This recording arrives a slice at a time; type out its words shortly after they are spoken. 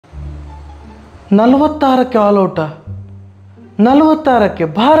46ಕ್ಕೆ ಆಲ್ಔಟ, 46ಕ್ಕೆ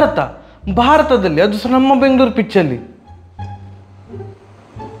ಭಾರತದಲ್ಲಿ, ಅದು ಸಹ ನಮ್ಮ ಬೆಂಗಳೂರು ಪಿಚ್ಚಲ್ಲಿ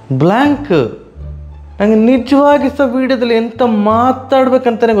ಬ್ಲ್ಯಾಂಕ್. ನನಗೆ ನಿಜವಾಗಿ ಸಹ ವಿಡಿಯೋದಲ್ಲಿ ಎಂತ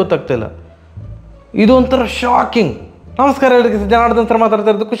ಮಾತಾಡ್ಬೇಕಂತಲೇ ಗೊತ್ತಾಗ್ತಿಲ್ಲ. ಇದು ಒಂಥರ ಶಾಕಿಂಗ್. ನಮಸ್ಕಾರ ಎಲ್ಲರಿಗೆ, ಜನಾರ್ದನ್ ಸರ್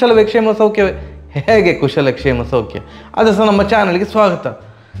ಮಾತಾಡ್ತಾ ಇರೋದು. ಕುಶಲಕ್ಷೇಮ ಸೌಖ್ಯವೇ? ಹೇಗೆ ಕುಶಲಕ್ಷೇಮ ಸೌಖ್ಯ? ಅದು ಸಹ ನಮ್ಮ ಚಾನಲ್ಗೆ ಸ್ವಾಗತ.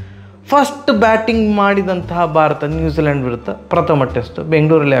 ಫಸ್ಟ್ ಬ್ಯಾಟಿಂಗ್ ಮಾಡಿದಂತಹ ಭಾರತ ನ್ಯೂಜಿಲೆಂಡ್ ವಿರುದ್ಧ ಪ್ರಥಮ ಟೆಸ್ಟ್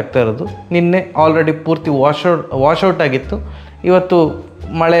ಬೆಂಗಳೂರಲ್ಲಿ ಆಗ್ತಾ ಇರೋದು. ನಿನ್ನೆ ಆಲ್ರೆಡಿ ಪೂರ್ತಿ ವಾಶೌಟ್ ಆಗಿತ್ತು. ಇವತ್ತು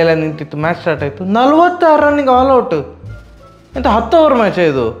ಮಳೆ ಎಲ್ಲ ನಿಂತಿತ್ತು, ಮ್ಯಾಚ್ ಸ್ಟಾರ್ಟ್ ಆಯಿತು. 46 ರನ್ನಿಗೆ ಆಲ್ಔಟ್. ಎಂತ 10 ಓವರ್ ಮ್ಯಾಚೇ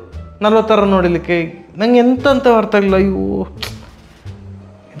ಇದು? 46 ರನ್ ನೋಡಲಿಕ್ಕೆ ನನಗೆ ಎಂತ ಅರ್ಥ ಆಗಿಲ್ಲ.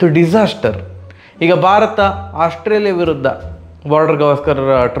 ಇದು ಡಿಸಾಸ್ಟರ್. ಈಗ ಭಾರತ ಆಸ್ಟ್ರೇಲಿಯಾ ವಿರುದ್ಧ ಬಾರ್ಡರ್ ಗವಾಸ್ಕರ್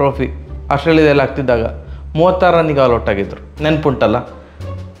ಟ್ರೋಫಿ ಆಸ್ಟ್ರೇಲಿಯಾದಲ್ಲಿ ಆಗ್ತಿದ್ದಾಗ 36 ರನ್ನಿಗೆ ಆಲ್ಔಟ್ ಆಗಿದ್ರು, ನೆನ್ಪುಂಟಲ್ಲ?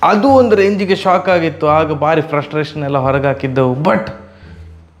 ಅದು ಒಂದು ರೇಂಜಿಗೆ ಶಾಕ್ ಆಗಿತ್ತು. ಆಗ ಭಾರಿ ಫ್ರಸ್ಟ್ರೇಷನ್ ಎಲ್ಲ ಹೊರಗೆ ಹಾಕಿದ್ದೆವು. ಬಟ್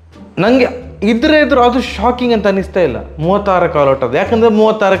ನನಗೆ ಎದುರು ಅದು ಶಾಕಿಂಗ್ ಅಂತ ಅನ್ನಿಸ್ತಾ ಇಲ್ಲ. 36ಕ್ಕೆ ಆಲ್ಔಟ್ ಆದ್ರು. ಯಾಕಂದರೆ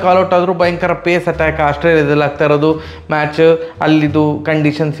 36ಕ್ಕೆ ಆಲ್ಔಟ್ ಆದರೂ ಭಯಂಕರ ಪೇಸ್ ಅಟ್ಯಾಕ್ ಆಸ್ಟ್ರೇಲಿಯಾದಲ್ಲಿ ಆಗ್ತಾ ಇರೋದು. ಮ್ಯಾಚ್ ಅಲ್ಲಿದು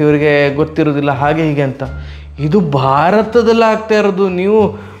ಕಂಡೀಷನ್ಸ್ ಇವರಿಗೆ ಗೊತ್ತಿರೋದಿಲ್ಲ, ಹಾಗೆ ಹೀಗೆ ಅಂತ. ಇದು ಭಾರತದಲ್ಲಿ ಆಗ್ತಾ ಇರೋದು. ನೀವು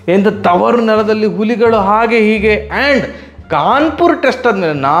ಎಂಥ ತವರು ನೆಲದಲ್ಲಿ ಹುಲಿಗಳು ಹಾಗೆ ಹೀಗೆ. ಆ್ಯಂಡ್ ಕಾನ್ಪುರ್ ಟೆಸ್ಟ್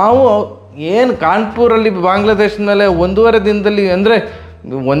ಆದಮೇಲೆ ನಾವು ಏನು ಕಾನ್ಪುರಲ್ಲಿ ಬಾಂಗ್ಲಾದೇಶದ ಮೇಲೆ 1.5 ದಿನದಲ್ಲಿ, ಅಂದರೆ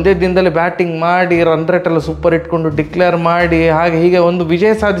ಒಂದೇ ದಿನದಲ್ಲಿ ಬ್ಯಾಟಿಂಗ್ ಮಾಡಿ ರನ್ ರೇಟ್ ಎಲ್ಲ ಸೂಪರ್ ಇಟ್ಕೊಂಡು ಡಿಕ್ಲೇರ್ ಮಾಡಿ ಹಾಗೆ ಹೀಗೆ ಒಂದು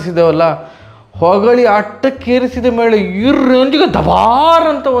ವಿಜಯ ಸಾಧಿಸಿದೆವಲ್ಲ, ಹೊಗಳಿ ಅಟ್ಟಕ್ಕೇರಿಸಿದ ಮೇಲೆ ಈ ರೇಂಜಿಗೆ ದಬಾರ್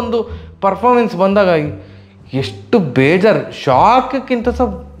ಅಂತ ಒಂದು ಪರ್ಫಾರ್ಮೆನ್ಸ್ ಬಂದಾಗ ಎಷ್ಟು ಬೇಜಾರು. ಶಾಕ್ಕಿಂತ ಸಹ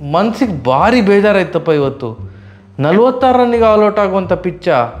ಮನಸ್ಸಿಗೆ ಭಾರಿ ಬೇಜಾರಾಯ್ತಪ್ಪ. ಇವತ್ತು 46 ರನ್ನಿಗೆ ಆಲ್ಔಟ್ ಆಗುವಂಥ ಪಿಚ್ಚ.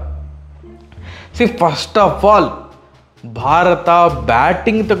 First of all Bharat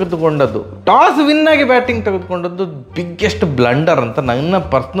batting ತೆಗೆದುಕೊಂಡದ್ದು, toss win ಆಗಿ ಬ್ಯಾಟಿಂಗ್ ತೆಗೆದುಕೊಂಡದ್ದು ಬಿಗ್ಗೆಸ್ಟ್ ಬ್ಲಂಡರ್ ಅಂತ ನನ್ನ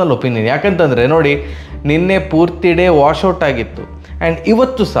ಪರ್ಸ್ನಲ್ ಒಪಿನಿಯನ್. ಯಾಕಂತಂದರೆ ನೋಡಿ, ನಿನ್ನೆ ಪೂರ್ತಿ ಡೇ ವಾಶೌಟ್ ಆಗಿತ್ತು. ಆ್ಯಂಡ್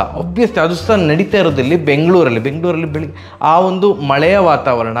ಇವತ್ತು ಸಹ ಆಬ್ವಿಯಸ್ಲಿ ಅದು ಸಹ ನಡೀತಾ ಇರೋದಿಲ್ಲಿ ಬೆಂಗಳೂರಲ್ಲಿ ಬೆಳಿಗ್ಗೆ ಆ ಒಂದು ಮಳೆಯ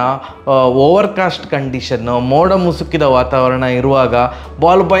ವಾತಾವರಣ, ಓವರ್ಕಾಸ್ಟ್ ಕಂಡೀಷನ್ನು, ಮೋಡ ಮುಸುಕಿದ ವಾತಾವರಣ ಇರುವಾಗ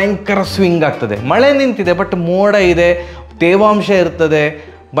ಬಾಲ್ ಭಯಂಕರ ಸ್ವಿಂಗ್ ಆಗ್ತದೆ. ಮಳೆ ನಿಂತಿದೆ, ಬಟ್ ಮೋಡ ಇದೆ, ತೇವಾಂಶ ಇರ್ತದೆ,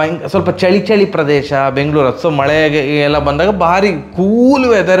 ಸ್ವಲ್ಪ ಚಳಿ ಪ್ರದೇಶ ಬೆಂಗಳೂರು. ಸೊ ಮಳೆಗೆ ಎಲ್ಲ ಬಂದಾಗ ಭಾರಿ ಕೂಲ್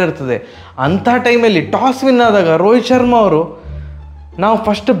ವೆದರ್ ಇರ್ತದೆ. ಅಂಥ ಟೈಮಲ್ಲಿ ಟಾಸ್ ವಿನ್ ಆದಾಗ ರೋಹಿತ್ ಶರ್ಮಾ ಅವರು ನಾವು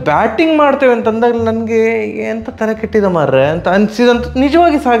ಫಸ್ಟ್ ಬ್ಯಾಟಿಂಗ್ ಮಾಡ್ತೇವೆ ಅಂತಂದಾಗ ನನಗೆ ಎಂತ ತಲೆ ಕೆಟ್ಟಿದ ಮಾರ್ರೆ ಅಂತ ಅನಿಸಿದಂತ.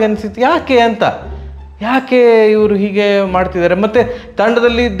 ನಿಜವಾಗಿ ಸಾಗೆ ಅನಿಸಿತ್ತು. ಯಾಕೆ ಇವರು ಹೀಗೆ ಮಾಡ್ತಿದ್ದಾರೆ? ಮತ್ತು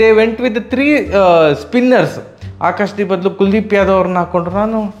ತಂಡದಲ್ಲಿ they went with 3 spinners. Akashdeep ಬದಲು ಕುಲ್ದೀಪ್ ಯಾದವ್ ಅವ್ರನ್ನ ಹಾಕ್ಕೊಂಡ್ರು.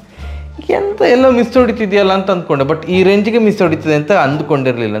 ನಾನು ಎಂತ ಎಲ್ಲ ಮಿಸ್ ಹೊಡಿತಿದೆಯಲ್ಲ ಅಂತ ಅಂದ್ಕೊಂಡೆ. ಬಟ್ ಈ ರೇಂಜಿಗೆ ಮಿಸ್ ಹೊಡಿತಿದೆ ಅಂತ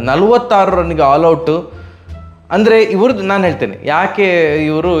ಅಂದ್ಕೊಂಡಿರಲಿಲ್ಲ. 46 ರನ್ನಿಗೆ ಆಲ್ಔಟು ಅಂದರೆ ಇವ್ರದ್ದು ನಾನು ಹೇಳ್ತೇನೆ ಯಾಕೆ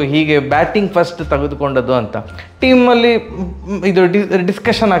ಇವರು ಹೀಗೆ ಬ್ಯಾಟಿಂಗ್ ಫಸ್ಟ್ ತೆಗೆದುಕೊಂಡದ್ದು ಅಂತ. ಟೀಮಲ್ಲಿ ಇದು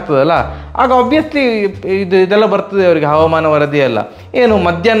ಡಿಸ್ಕಷನ್ ಆಗ್ತದಲ್ಲ, ಆಗ ಆಬ್ವಿಯಸ್ಲಿ ಇದೆಲ್ಲ ಬರ್ತದೆ ಅವರಿಗೆ, ಹವಾಮಾನ ವರದಿ ಎಲ್ಲ. ಏನು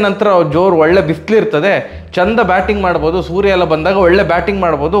ಮಧ್ಯಾಹ್ನ ನಂತರ ಜೋರು ಒಳ್ಳೆ ಬಿಸಿಲಿರ್ತದೆ, ಚಂದ ಬ್ಯಾಟಿಂಗ್ ಮಾಡ್ಬೋದು, ಸೂರ್ಯ ಎಲ್ಲ ಬಂದಾಗ ಒಳ್ಳೆ ಬ್ಯಾಟಿಂಗ್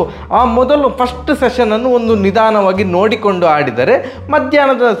ಮಾಡ್ಬೋದು. ಆ ಮೊದಲು ಫಸ್ಟ್ ಸೆಷನನ್ನು ಒಂದು ನಿಧಾನವಾಗಿ ನೋಡಿಕೊಂಡು ಆಡಿದರೆ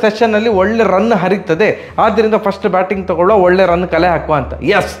ಮಧ್ಯಾಹ್ನದ ಸೆಷನ್ನಲ್ಲಿ ಒಳ್ಳೆ ರನ್ ಹರಿತದೆ. ಆದ್ದರಿಂದ ಫಸ್ಟ್ ಬ್ಯಾಟಿಂಗ್ ತಗೊಳ್ಳೋ, ಒಳ್ಳೆ ರನ್ ಕಲೆ ಹಾಕುವ ಅಂತ.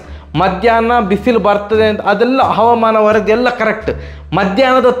 ಎಸ್, ಮಧ್ಯಾಹ್ನ ಬಿಸಿಲು ಬರ್ತದೆ ಅಂತ ಅದೆಲ್ಲ ಹವಾಮಾನ ವರದಿ ಎಲ್ಲ ಕರೆಕ್ಟ್.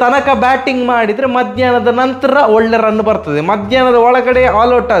 ಮಧ್ಯಾಹ್ನದ ತನಕ ಬ್ಯಾಟಿಂಗ್ ಮಾಡಿದರೆ ಮಧ್ಯಾಹ್ನದ ನಂತರ ಒಳ್ಳೆ ರನ್ ಬರ್ತದೆ. ಮಧ್ಯಾಹ್ನದ ಒಳಗಡೆ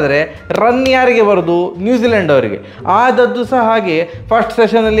ಆಲ್ಔಟ್ ಆದರೆ ರನ್ ಯಾರಿಗೆ ಬರೋದು? ನ್ಯೂಜಿಲೆಂಡ್ ಅವರಿಗೆ. ಆದದ್ದು ಸಹ ಹಾಗೆ. ಫಸ್ಟ್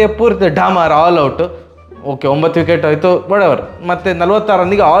ಸೆಷನಲ್ಲಿ ಪೂರ್ತಿ ಡಾಮಾರ್ ಆಲ್ಔಟ್. ಓಕೆ, 9 ವಿಕೆಟ್ ಆಯಿತು, ಬಡವರು. ಮತ್ತು 46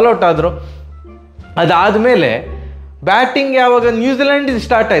 ರನ್ನಿಗೆ ಆಲ್ಔಟ್ ಆದರು. ಅದಾದಮೇಲೆ ಬ್ಯಾಟಿಂಗ್ ಯಾವಾಗ ನ್ಯೂಜಿಲೆಂಡ್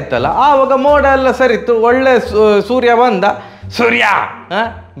ಸ್ಟಾರ್ಟ್ ಆಯ್ತಲ್ಲ, ಆವಾಗ ಮೋಡ ಎಲ್ಲ ಸರಿತ್ತು, ಒಳ್ಳೆ ಸೂರ್ಯ ಬಂದ.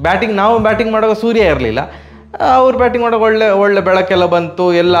 ನಾವು ಬ್ಯಾಟಿಂಗ್ ಮಾಡುವಾಗ ಸೂರ್ಯ ಇರಲಿಲ್ಲ, ಅವ್ರು ಬ್ಯಾಟಿಂಗ್ ಮಾಡುವಾಗ ಒಳ್ಳೆ ಬೆಳಕೆಲ್ಲ ಬಂತು.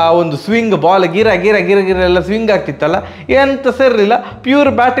 ಎಲ್ಲ ಒಂದು ಸ್ವಿಂಗ್, ಬಾಲ್ ಗಿರ ಎಲ್ಲ ಸ್ವಿಂಗ್ ಆಗ್ತಿತ್ತಲ್ಲ, ಎಂತ ಸೇರಲಿಲ್ಲ.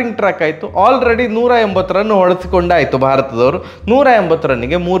 ಪ್ಯೂರ್ ಬ್ಯಾಟಿಂಗ್ ಟ್ರ್ಯಾಕ್ ಆಯಿತು. ಆಲ್ರೆಡಿ 180 ರನ್ ಹೊಡೆಸಿಕೊಂಡಾಯಿತು ಭಾರತದವರು. 180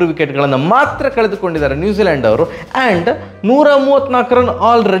 ರನ್ನಿಗೆ 3 ವಿಕೆಟ್ಗಳನ್ನು ಮಾತ್ರ ಕಳೆದುಕೊಂಡಿದ್ದಾರೆ ನ್ಯೂಜಿಲೆಂಡ್ ಅವರು. And 134 run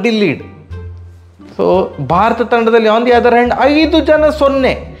already lead. So Bharat ತಂಡದಲ್ಲಿ ಆನ್ ದಿ ಅದರ್ ಹ್ಯಾಂಡ್ 5 ಜನ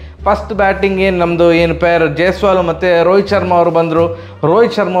 0. ಫಸ್ಟ್ ಬ್ಯಾಟಿಂಗ್ ನಮ್ಮದು ಪೇರ್ ಜೈಸ್ವಾಲ್ ಮತ್ತು ರೋಹಿತ್ ಶರ್ಮಾ ಅವರು ಬಂದರು.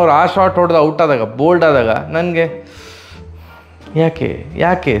 ರೋಹಿತ್ ಶರ್ಮಾ ಅವರು ಆ ಶಾಟ್ ಹೊಡೆದ ಔಟ್ ಆದಾಗ, ಬೋಲ್ಡ್ ಆದಾಗ ನನಗೆ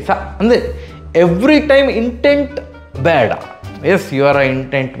ಯಾಕೆ ಅಂದರೆ ಎವ್ರಿ ಟೈಮ್ ಇಂಟೆಂಟ್ ಬೇಡ. S, you are a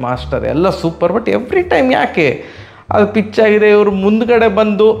intent master, ಎಲ್ಲ ಸೂಪರ್. ಬಟ್ ಎವ್ರಿ ಟೈಮ್ ಯಾಕೆ? ಅದು ಪಿಚ್ ಆಗಿದೆ. ಇವರು ಮುಂದ್ಗಡೆ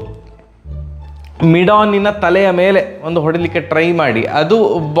ಬಂದು ಮಿಡಾನಿನ ತಲೆಯ ಮೇಲೆ ಒಂದು ಹೊಡಿಲಿಕ್ಕೆ ಟ್ರೈ ಮಾಡಿ, ಅದು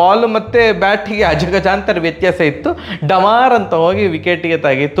ಬಾಲ್ ಮತ್ತು ಬ್ಯಾಟಿಗೆ ಅಜಗಜಾಂತರ ವ್ಯತ್ಯಾಸ ಇತ್ತು. ಡಮಾರ್ ಅಂತ ಹೋಗಿ ವಿಕೆಟಿಗೆ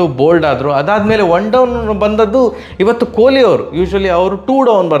ತಾಗಿತ್ತು, ಬೋಲ್ಡ್ ಆದರು. ಅದಾದಮೇಲೆ 1 ಡೌನ್ ಬಂದದ್ದು ಇವತ್ತು ಕೊಹ್ಲಿ ಅವರು. ಯೂಶ್ವಲಿ ಅವರು 2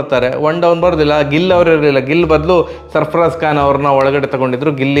 ಡೌನ್ ಬರ್ತಾರೆ, 1 ಡೌನ್ ಬರೋದಿಲ್ಲ. ಗಿಲ್ ಅವರು ಇರಲಿಲ್ಲ. ಗಿಲ್ ಬದಲು ಸರ್ಫರಾಜ್ ಖಾನ್ ಅವ್ರನ್ನ ಒಳಗಡೆ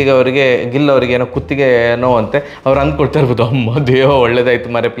ತಗೊಂಡಿದ್ರು. ಗಿಲ್ ಅವರಿಗೆ ಏನೋ ಕುತ್ತಿಗೆ ನೋವಂತೆ. ಅವ್ರು ಅಂದ್ಕೊಳ್ತಾ ಇರ್ಬೋದು, ಅಮ್ಮ ದೇಹ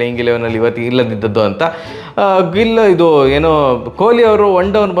ಒಳ್ಳೇದಾಯ್ತು ಮಾರೆ ಪ್ಲೇಯಿಂಗ್ 11ನಲ್ಲಿ ಇವತ್ತು ಇಲ್ಲದಿದ್ದದ್ದು ಅಂತ. ಕೊಹ್ಲಿ ಅವರು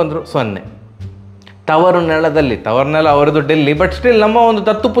 1 ಡೌನ್ ಬಂದರು, 0. ತವರು ನೆಲ ಅವರದು ಡೆಲ್ಲಿ, ಬಟ್ ಸ್ಟಿಲ್ ನಮ್ಮ ಒಂದು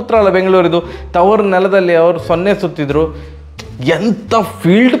ದತ್ತುಪುತ್ರ ಅಲ್ಲ ಬೆಂಗಳೂರಿದು, ತವರು ನೆಲದಲ್ಲಿ ಅವರು 0 ಸುತ್ತಿದ್ರು. ಎಂಥ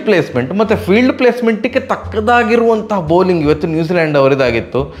ಫೀಲ್ಡ್ ಪ್ಲೇಸ್ಮೆಂಟ್, ಮತ್ತು ಫೀಲ್ಡ್ ಪ್ಲೇಸ್ಮೆಂಟಿಗೆ ತಕ್ಕದಾಗಿರುವಂತಹ ಬೌಲಿಂಗ್ ಇವತ್ತು ನ್ಯೂಜಿಲೆಂಡ್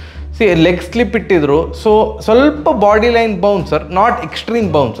ಅವರಿದಾಗಿತ್ತು. ಲೆಗ್ ಸ್ಲಿಪ್ ಇಟ್ಟಿದ್ರು. ಸೊ ಸ್ವಲ್ಪ body line bouncer, not extreme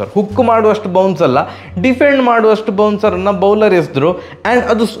bouncer, hook ಮಾಡುವಷ್ಟು ಬೌನ್ಸ್ ಅಲ್ಲ, ಡಿಫೆಂಡ್ ಮಾಡುವಷ್ಟು ಬೌನ್ಸರನ್ನು ಬೌಲರ್ ಎಸೆದ್ರು. ಆ್ಯಂಡ್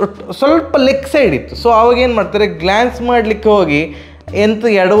ಅದು ಸ್ವಲ್ಪ ಲೆಗ್ ಸೈಡ್ ಇತ್ತು. ಸೊ ಅವಾಗ ಏನು ಮಾಡ್ತಾರೆ, ಗ್ಲ್ಯಾನ್ಸ್ ಮಾಡಲಿಕ್ಕೆ ಹೋಗಿ ಎಂತ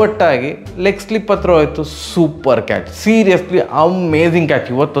ಎಡವಟ್ಟಾಗಿ ಲೆಗ್ ಸ್ಲಿಪ್ ಹತ್ರ ಹೋಯ್ತು. Super catch, seriously amazing catch.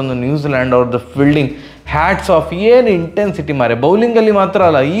 ಇವತ್ತೊಂದು ನ್ಯೂಜಿಲೆಂಡ್ ಅವ್ರದ್ದು ಫೀಲ್ಡಿಂಗ್ ಹ್ಯಾಟ್ಸ್ ಆಫ್. ಏನು ಇಂಟೆನ್ಸಿಟಿ ಮಾರೆ, ಬೌಲಿಂಗಲ್ಲಿ ಮಾತ್ರ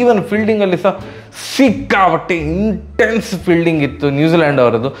ಅಲ್ಲ, ಈವನ್ ಫೀಲ್ಡಿಂಗಲ್ಲಿ ಸಹ ಸಿಕ್ಕಾಪಟ್ಟೆ ಇಂಟೆನ್ಸ್ ಫೀಲ್ಡಿಂಗ್ ಇತ್ತು ನ್ಯೂಜಿಲೆಂಡ್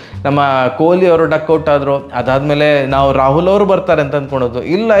ಅವರದ್ದು. ನಮ್ಮ ಕೊಹ್ಲಿ ಅವರು ಡಕ್ಔಟ್ ಆದರು. ಅದಾದಮೇಲೆ ನಾವು ರಾಹುಲ್ ಅವರು ಬರ್ತಾರೆ ಅಂತ ಅಂದ್ಕೊಳೋದು,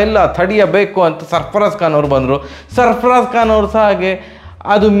 ಇಲ್ಲ ತಡಿಯಬೇಕು ಅಂತ ಸರ್ಫರಾಜ್ ಖಾನ್ ಅವರು ಬಂದರು. ಸರ್ಫರಾಜ್ ಖಾನ್ ಅವರು ಸಹ ಹಾಗೆ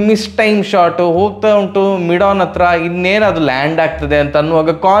ಅದು ಮಿಸ್ ಟೈಮ್ ಶಾಟು ಹೋಗ್ತಾ ಉಂಟು ಮಿಡಾನ್ ಹತ್ರ, ಇನ್ನೇನು ಅದು ಲ್ಯಾಂಡ್ ಆಗ್ತದೆ ಅಂತ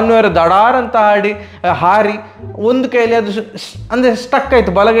ಅನ್ನುವಾಗ ಕಾನ್ವೇರ್ ದಡಾರ್ ಅಂತ ಹಾರಿ ಒಂದು ಕೈಯಲ್ಲಿ ಅದು ಅಂದರೆ ಸ್ಟಕ್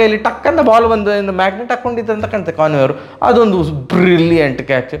ಆಯಿತು, ಬಲಗೈಯಲ್ಲಿ ಟಕ್ಕಂತ ಬಾಲ್ ಬಂದು ಮ್ಯಾಗ್ನೆಟ್ ಹಾಕ್ಕೊಂಡಿತ್ತು ಅಂತ ಕಾಣ್ತದೆ ಕಾನ್ವೇರ್. ಅದೊಂದು ಬ್ರಿಲಿಯಂಟ್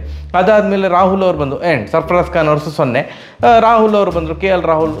ಕ್ಯಾಚ್. ಅದಾದಮೇಲೆ ರಾಹುಲ್ ಅವರು ಬಂದು ಸರ್ಫರಾಜ್ ಖಾನ್ ಅವರು 0, ರಾಹುಲ್ ಅವರು ಬಂದರು. ಕೆ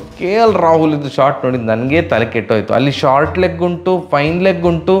ಎಲ್ ರಾಹುಲ್ ಇದು ಶಾರ್ಟ್ ನೋಡಿದ್ದು ನನಗೆ ತಲೆ ಕೆಟ್ಟೋಯ್ತು. ಅಲ್ಲಿ ಶಾರ್ಟ್ ಲೆಗ್ ಉಂಟು, ಫೈನ್ ಲೆಗ್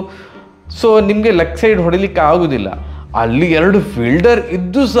ಉಂಟು. ಸೊ ನಿಮಗೆ ಲೆಗ್ ಸೈಡ್ ಹೊಡಿಲಿಕ್ಕೆ ಆಗೋದಿಲ್ಲ. ಅಲ್ಲಿ 2 ಫೀಲ್ಡರ್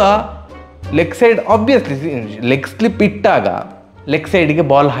ಇದ್ದು ಸಹ leg side obviously leg slip ಇಟ್ಟಾಗ ಲೆಗ್ ಸೈಡಿಗೆ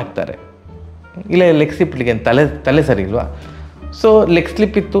ಬಾಲ್ ಹಾಕ್ತಾರೆ, ಇಲ್ಲ ಲೆಗ್ ಸ್ಲಿಪ್ಲಿಗೆ ತಲೆ ಸರಿ ಇಲ್ವಾ. ಸೊ ಲೆಗ್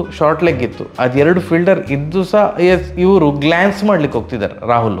ಸ್ಲಿಪ್ ಇತ್ತು, ಶಾರ್ಟ್ ಲೆಗ್ ಇತ್ತು, ಅದು 2 ಫೀಲ್ಡರ್ ಇದ್ದು ಸಹ ಇವರು ಗ್ಲ್ಯಾನ್ಸ್ ಮಾಡ್ಲಿಕ್ಕೆ ಹೋಗ್ತಿದ್ದಾರೆ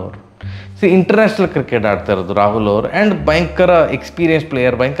ರಾಹುಲ್ ಅವರು. ಇಂಟರ್ನ್ಯಾಷನಲ್ ಕ್ರಿಕೆಟ್ ಆಡ್ತಾ ಇರೋದು ರಾಹುಲ್ ಅವರು. ಆ್ಯಂಡ್ ಭಯಂಕರ ಎಕ್ಸ್ಪೀರಿಯನ್ಸ್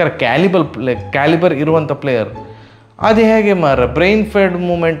ಪ್ಲೇಯರ್, ಭಯಂಕರ ಕ್ಯಾಲಿಬರ್ ಇರುವಂಥ ಪ್ಲೇಯರ್. ಅದು ಹೇಗೆ ಬ್ರೈನ್ ಫೆಡ್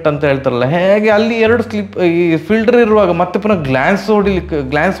ಮೂಮೆಂಟ್ ಅಂತ ಹೇಳ್ತಾರಲ್ಲ, ಹೇಗೆ ಅಲ್ಲಿ 2 ಸ್ಲಿಪ್ ಈ ಫೀಲ್ಡರ್ ಇರುವಾಗ ಮತ್ತೆ ಪುನಃ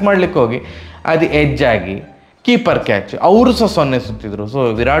ಗ್ಲ್ಯಾನ್ಸ್ ಮಾಡಲಿಕ್ಕೆ ಹೋಗಿ ಅದು ಎಡ್ಜ್ ಆಗಿ ಕೀಪರ್ ಕ್ಯಾಚ್. ಅವರು ಸಹ 0 ಸುತ್ತಿದ್ರು. ಸೊ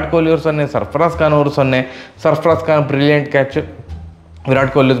ವಿರಾಟ್ ಕೊಹ್ಲಿ ಅವರು 0, ಸರ್ಫರಾಜ್ ಖಾನ್ ಅವರು 0. Sarfaraz Khan brilliant catch,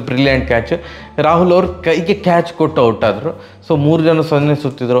 Virat Kohli brilliant catch. Rahul ಅವರು ಕೈಗೆ ಕ್ಯಾಚ್ ಕೊಟ್ಟು ಔಟ್ ಆದರು. ಸೊ 3 ಜನ 0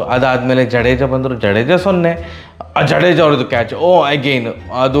 ಸುತ್ತಿದ್ರು. ಅದಾದಮೇಲೆ ಜಡೇಜಾ ಬಂದರು, ಜಡೇಜಾ 0. ಜಡೇಜಾ ಅವ್ರದ್ದು ಕ್ಯಾಚ್ ಅಗೈನ್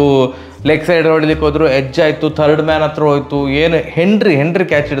ಅದು ಲೆಗ್ ಸೈಡ್ ಹೊಡಿಲಿಕ್ಕೆ ಹೋದ್ರು, ಎಡ್ಜ್ ಆಯಿತು, ಥರ್ಡ್ ಮ್ಯಾನ್ ಹತ್ರ ಹೋಯ್ತು. ಏನು ಹೆನ್ರಿ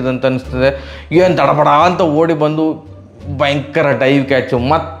ಕ್ಯಾಚ್ ಹಿಡಿದಂತ ಅನಿಸ್ತದೆ. ಏನು ತಡಬಡ ಅಂತ ಓಡಿ ಬಂದು ಭಯಂಕರ ಡೈವ್ ಕ್ಯಾಚು,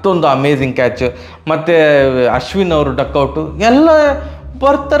 ಮತ್ತೊಂದು ಅಮೇಝಿಂಗ್ ಕ್ಯಾಚ್. ಮತ್ತು ಅಶ್ವಿನ್ ಅವರು ಡಕ್ಔಟು. ಎಲ್ಲ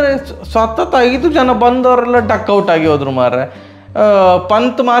ಬರ್ತಾರೆ, ಸತತ 5 ಜನ ಬಂದವರೆಲ್ಲ ಡಕ್ಔಟ್ ಆಗಿ ಹೋದ್ರು ಮಾರ್ರೆ.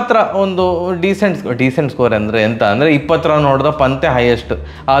 ಪಂತ್ ಮಾತ್ರ ಒಂದು ಡೀಸೆಂಟ್ ಸ್ಕೋರ್ ಅಂದರೆ ಎಂತ ಅಂದರೆ 20 ರನ್ ಹೊಡೆದ ಪಂತೆ ಹೈಯೆಸ್ಟ್.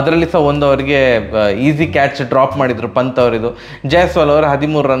 ಅದರಲ್ಲಿ ಸಹ ಒಂದು ಅವರಿಗೆ ಈಸಿ ಕ್ಯಾಚ್ ಡ್ರಾಪ್ ಮಾಡಿದರು ಪಂತ್ ಅವರಿದು. ಜೈಸ್ವಾಲ್ ಅವರು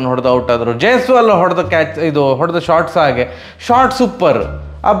 13 ರನ್ ಹೊಡೆದು ಔಟ್ ಆದರು. ಜೈಸ್ವಾಲ್ ಹೊಡೆದ ಕ್ಯಾಚ್ ಹೊಡೆದ ಶಾರ್ಟ್ಸ್ ಹಾಗೆ ಶಾರ್ಟ್ ಸೂಪರ್.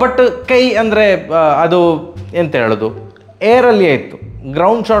 ಬಟ್ ಕೈ ಅಂದರೆ ಅದು ಎಂತ ಹೇಳೋದು, ಏರಲ್ಲಿ ಆಯಿತು.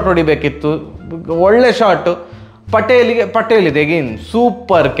 ಗ್ರೌಂಡ್ ಶಾಟ್ ಹೊಡಿಬೇಕಿತ್ತು, ಒಳ್ಳೆ ಶಾಟು. ಪಟೇಲ್ ಇದೆ ಅಗೇನ್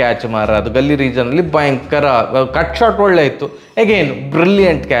ಸೂಪರ್ ಕ್ಯಾಚ್ ಅದು ಗಲ್ಲಿ ರೀಜನಲ್ಲಿ ಭಯಂಕರ ಕಟ್ ಶಾಟ್ ಒಳ್ಳೆ ಇತ್ತು. Again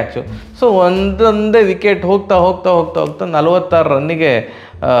brilliant catch. ಸೊ ಒಂದೊಂದೇ ವಿಕೆಟ್ ಹೋಗ್ತಾ 46 ರನ್ನಿಗೆ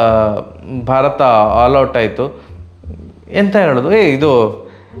ಭಾರತ ಆಲ್ಔಟ್ ಆಯಿತು. ಎಂತ ಹೇಳೋದು, ಇದು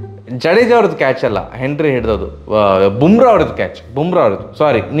ಜಡೇಜಾ ಅವ್ರದ್ದು ಕ್ಯಾಚ್ ಅಲ್ಲ, ಹೆನ್ರಿ ಹಿಡಿದೋದು, ಬುಮ್ರಾ ಅವ್ರದ್ದು ಕ್ಯಾಚ್.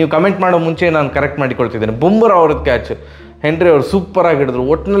 ಸಾರಿ, ನೀವು ಕಮೆಂಟ್ ಮಾಡೋ ಮುಂಚೆ ನಾನು ಕರೆಕ್ಟ್ ಮಾಡಿಕೊಳ್ತಿದ್ದೇನೆ. ಬುಮ್ರಾ ಅವ್ರದ್ದು ಕ್ಯಾಚ್, ಹೆನ್ರಿ ಅವರು ಸೂಪರಾಗಿ ಹಿಡಿದ್ರು.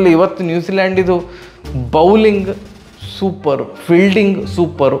 ಒಟ್ಟಿನಲ್ಲಿ ಇವತ್ತು ನ್ಯೂಜಿಲ್ಯಾಂಡಿದು ಬೌಲಿಂಗ್ ಸೂಪರು, ಫೀಲ್ಡಿಂಗ್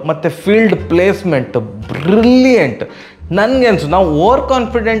ಸೂಪರು, ಮತ್ತು ಫೀಲ್ಡ್ ಪ್ಲೇಸ್ಮೆಂಟ್ ಬ್ರಿಲಿಯಂಟ್. ನನಗೆ ಅನಿಸು ನಾವು ಓವರ್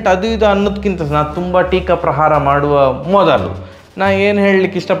ಕಾನ್ಫಿಡೆಂಟ್ ಅದು ಇದು ಅನ್ನೋದಕ್ಕಿಂತ ನಾನು ತುಂಬ ಟೀಕಾ ಪ್ರಹಾರ ಮಾಡುವ ಮೊದಲು ನಾನು ಏನು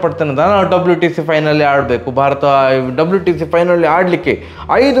ಹೇಳಲಿಕ್ಕೆ ಇಷ್ಟಪಡ್ತೇನೆ ಅಂದರೆ, ನಾವು WTC ಫೈನಲ್ಲಿ ಆಡಬೇಕು. ಭಾರತ WTC ಫೈನಲ್ಲಿ ಆಡಲಿಕ್ಕೆ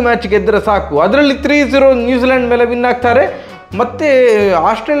 5 ಮ್ಯಾಚ್ ಗೆದ್ದರೆ ಸಾಕು. ಅದರಲ್ಲಿ 3-0 ನ್ಯೂಜಿಲೆಂಡ್ ಮೇಲೆ ವಿನ್ ಆಗ್ತಾರೆ. ಮತ್ತು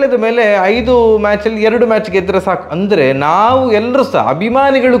ಆಸ್ಟ್ರೇಲಿಯಾದ ಮೇಲೆ 5 ಮ್ಯಾಚಲ್ಲಿ 2 ಮ್ಯಾಚ್ ಗೆದ್ದರೆ ಸಾಕು. ಅಂದರೆ ನಾವು ಎಲ್ಲರೂ ಸಹ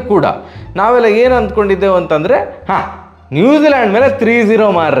ಅಭಿಮಾನಿಗಳು ಕೂಡ ನಾವೆಲ್ಲ ಏನು ಅಂದ್ಕೊಂಡಿದ್ದೇವೆ ಅಂತಂದರೆ, ನ್ಯೂಜಿಲ್ಯಾಂಡ್ ಮೇಲೆ 3-0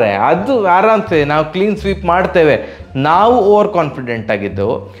 ಮಾರ್ರೆ, ಅದು ಆರಾಮ್ಸೆ ನಾವು ಕ್ಲೀನ್ ಸ್ವೀಪ್ ಮಾಡ್ತೇವೆ. ನಾವು over confident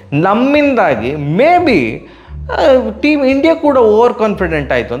ಆಗಿದ್ದೆವು. ನಮ್ಮಿಂದಾಗಿ may be team India ಕೂಡ ಓವರ್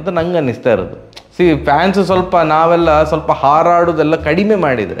ಕಾನ್ಫಿಡೆಂಟ್ ಆಯಿತು ಅಂತ ನಂಗೆ ಅನ್ನಿಸ್ತಾ ಇರೋದು. ಫ್ಯಾನ್ಸು ನಾವೆಲ್ಲ ಸ್ವಲ್ಪ ಹಾರಾಡೋದೆಲ್ಲ ಕಡಿಮೆ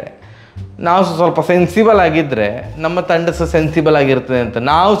ಮಾಡಿದರೆ, ನಾವು ಸ್ವಲ್ಪ ಸೆನ್ಸಿಬಲ್ ಆಗಿದ್ದರೆ ನಮ್ಮ ತಂಡ ಸಹ ಸೆನ್ಸಿಬಲ್ ಆಗಿರ್ತದೆ ಅಂತ.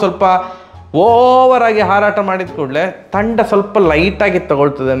 ನಾವು ಸ್ವಲ್ಪ ಓವರಾಗಿ ಹಾರಾಟ ಮಾಡಿದ ಕೂಡಲೇ ತಂಡ ಸ್ವಲ್ಪ ಲೈಟಾಗಿ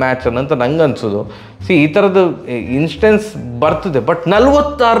ತಗೊಳ್ತದೆ ಮ್ಯಾಚನ್ನು ಅಂತ ನಂಗೆ ಅನಿಸೋದು. ಈ ಥರದ್ದು ಇನ್ಸ್ಟೆನ್ಸ್ ಬರ್ತದೆ. But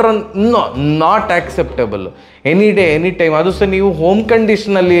 46 run not ಆಕ್ಸೆಪ್ಟೇಬಲ್ any day any time. ಅದು ಸಹ ನೀವು ಹೋಮ್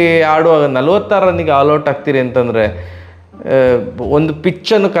ಕಂಡೀಷನಲ್ಲಿ ಆಡುವಾಗ 46 ರನ್ನಿಗೆ ಆಲ್ಔಟ್ ಆಗ್ತೀರಿ ಅಂತಂದರೆ, ಒಂದು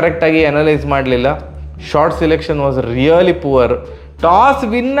ಪಿಚ್ಚನ್ನು ಕರೆಕ್ಟಾಗಿ ಅನಲೈಸ್ ಮಾಡಲಿಲ್ಲ. Short selection was really poor. Toss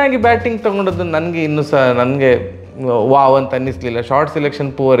ವಿನ್ನಾಗಿ batting ತೊಗೊಂಡದ್ದು ನನಗೆ ವಾವ್ ಅಂತ ಅನ್ನಿಸ್ಲಿಲ್ಲ. ಶಾರ್ಟ್ ಸೆಲೆಕ್ಷನ್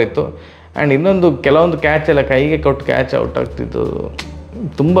ಪುವರ್ ಇತ್ತು. ಆ್ಯಂಡ್ ಇನ್ನೊಂದು ಕೆಲವೊಂದು ಕ್ಯಾಚ್ ಎಲ್ಲ ಕೈಗೆ ಕೊಟ್ಟು ಕ್ಯಾಚ್ ಔಟ್ ಆಗ್ತಿದ್ದು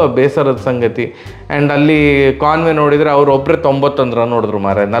ತುಂಬ ಬೇಸರದ ಸಂಗತಿ. ಆ್ಯಂಡ್ ಅಲ್ಲಿ ಕಾನ್ವೆ ನೋಡಿದರೆ ಅವ್ರು ಒಬ್ಬರೇ 91 ರನ್ ಹೊಡೆದ್ರು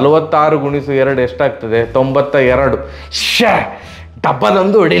ಮಾರೆ. 46 × 2 ಎಷ್ಟಾಗ್ತದೆ? 92. ಡಬಲ್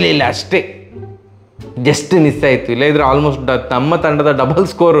ಒಂದು ಹೊಡಿಲಿಲ್ಲ ಅಷ್ಟೇ, ಜಸ್ಟ್ ಮಿಸ್ ಆಯಿತು. ಇಲ್ಲ ಇದ್ರೆ ಆಲ್ಮೋಸ್ಟ್ ನಮ್ಮ ತಂಡದ ಡಬಲ್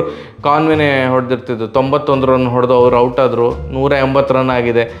ಸ್ಕೋರ್ ಕಾನ್ವೆನೇ ಹೊಡೆದಿರ್ತಿದ್ದು. 91 ರನ್ ಹೊಡೆದು ಅವ್ರು ಔಟ್ ಆದರು. 180 ರನ್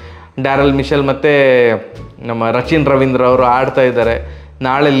ಆಗಿದೆ. ಡ್ಯಾರಲ್ ಮಿಶೆಲ್ ಮತ್ತು ನಮ್ಮ ರಚಿನ್ ರವೀಂದ್ರ ಅವರು ಆಡ್ತಾ ಇದ್ದಾರೆ.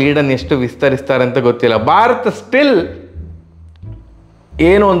 ನಾಳೆ ಲೀಡನ್ನು ಎಷ್ಟು ವಿಸ್ತರಿಸ್ತಾರೆ ಅಂತ ಗೊತ್ತಿಲ್ಲ. ಭಾರತ ಸ್ಟಿಲ್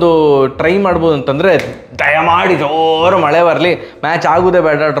ಏನೋ ಒಂದು ಟ್ರೈ ಮಾಡ್ಬೋದು ಅಂತಂದರೆ, ದಯಮಾಡಿ ಜೋರು ಮಳೆ ಬರಲಿ, ಮ್ಯಾಚ್ ಆಗೋದೇ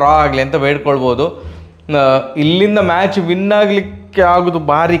ಬೇಡ, ಡ್ರಾ ಆಗಲಿ ಅಂತ ಬೇಡ್ಕೊಳ್ಬೋದು. ಇಲ್ಲಿಂದ ಮ್ಯಾಚ್ ವಿನ್ ಆಗಲಿಕ್ಕೆ ಆಗೋದು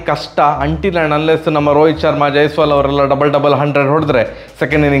ಭಾರಿ ಕಷ್ಟ. ಅಂಟಿಲ್ ಆ್ಯಂಡ್ ಅನ್ಲೆಸ್ ನಮ್ಮ ರೋಹಿತ್ ಶರ್ಮಾ, ಜೈಸ್ವಾಲ್ ಅವರೆಲ್ಲ ಡಬಲ್ 100 ಹೊಡೆದ್ರೆ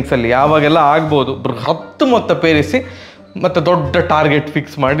ಸೆಕೆಂಡ್ ಇನ್ನಿಂಗ್ಸಲ್ಲಿ ಯಾವಾಗೆಲ್ಲ ಆಗ್ಬೋದು. 10 ಮೊತ್ತ ಪೇರಿಸಿ ಮತ್ತು ದೊಡ್ಡ ಟಾರ್ಗೆಟ್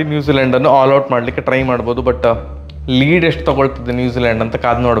ಫಿಕ್ಸ್ ಮಾಡಿ ನ್ಯೂಜಿಲೆಂಡನ್ನು ಆಲ್ ಔಟ್ ಮಾಡಲಿಕ್ಕೆ ಟ್ರೈ ಮಾಡ್ಬೋದು. ಬಟ್ ಲೀಡ್ ಎಷ್ಟು ತೊಗೊಳ್ತಿದೆ ನ್ಯೂಜಿಲೆಂಡ್ ಅಂತ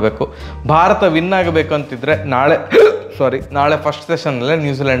ಕಾದು ನೋಡಬೇಕು. ಭಾರತ ವಿನ್ ಆಗಬೇಕು ಅಂತಿದ್ರೆ ನಾಳೆ ಫಸ್ಟ್ ಸೆಷನ್ನಲ್ಲೇ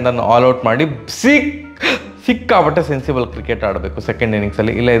ನ್ಯೂಜಿಲೆಂಡನ್ನು ಆಲ್ ಔಟ್ ಮಾಡಿ ಸಿಕ್ಕಾಪಟ್ಟೆ ಸೆನ್ಸಿಬಲ್ ಕ್ರಿಕೆಟ್ ಆಡಬೇಕು ಸೆಕೆಂಡ್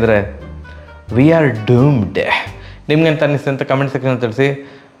ಇನ್ನಿಂಗ್ಸಲ್ಲಿ. ಇಲ್ಲ ಇದ್ರೆ ವಿ ಆರ್ ಡೂಮ್ಡ್. ನಿಮ್ಗೆ ಅಂತ ಅನ್ನಿಸ್ತೆ ಅಂತ ಕಮೆಂಟ್ ಸೆಕ್ಷನ್ ತಿಳಿಸಿ.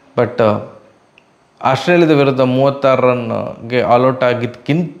 ಬಟ್ ಆಸ್ಟ್ರೇಲಿಯಾದ ವಿರುದ್ಧ 36 ರನ್ಗೆ ಆಲ್ ಔಟ್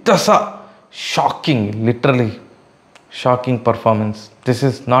ಆಗಿದ್ದಕ್ಕಿಂತ ಸಹ shocking, literally shocking performance. This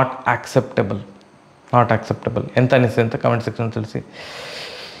is not ಆಕ್ಸೆಪ್ಟೇಬಲ್. ಎಂತ ಅನ್ನಿಸ್ತೆ ಅಂತ ಕಮೆಂಟ್ ಸೆಕ್ಷನ್ ತಿಳಿಸಿ.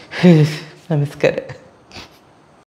 ನಮಸ್ಕಾರ.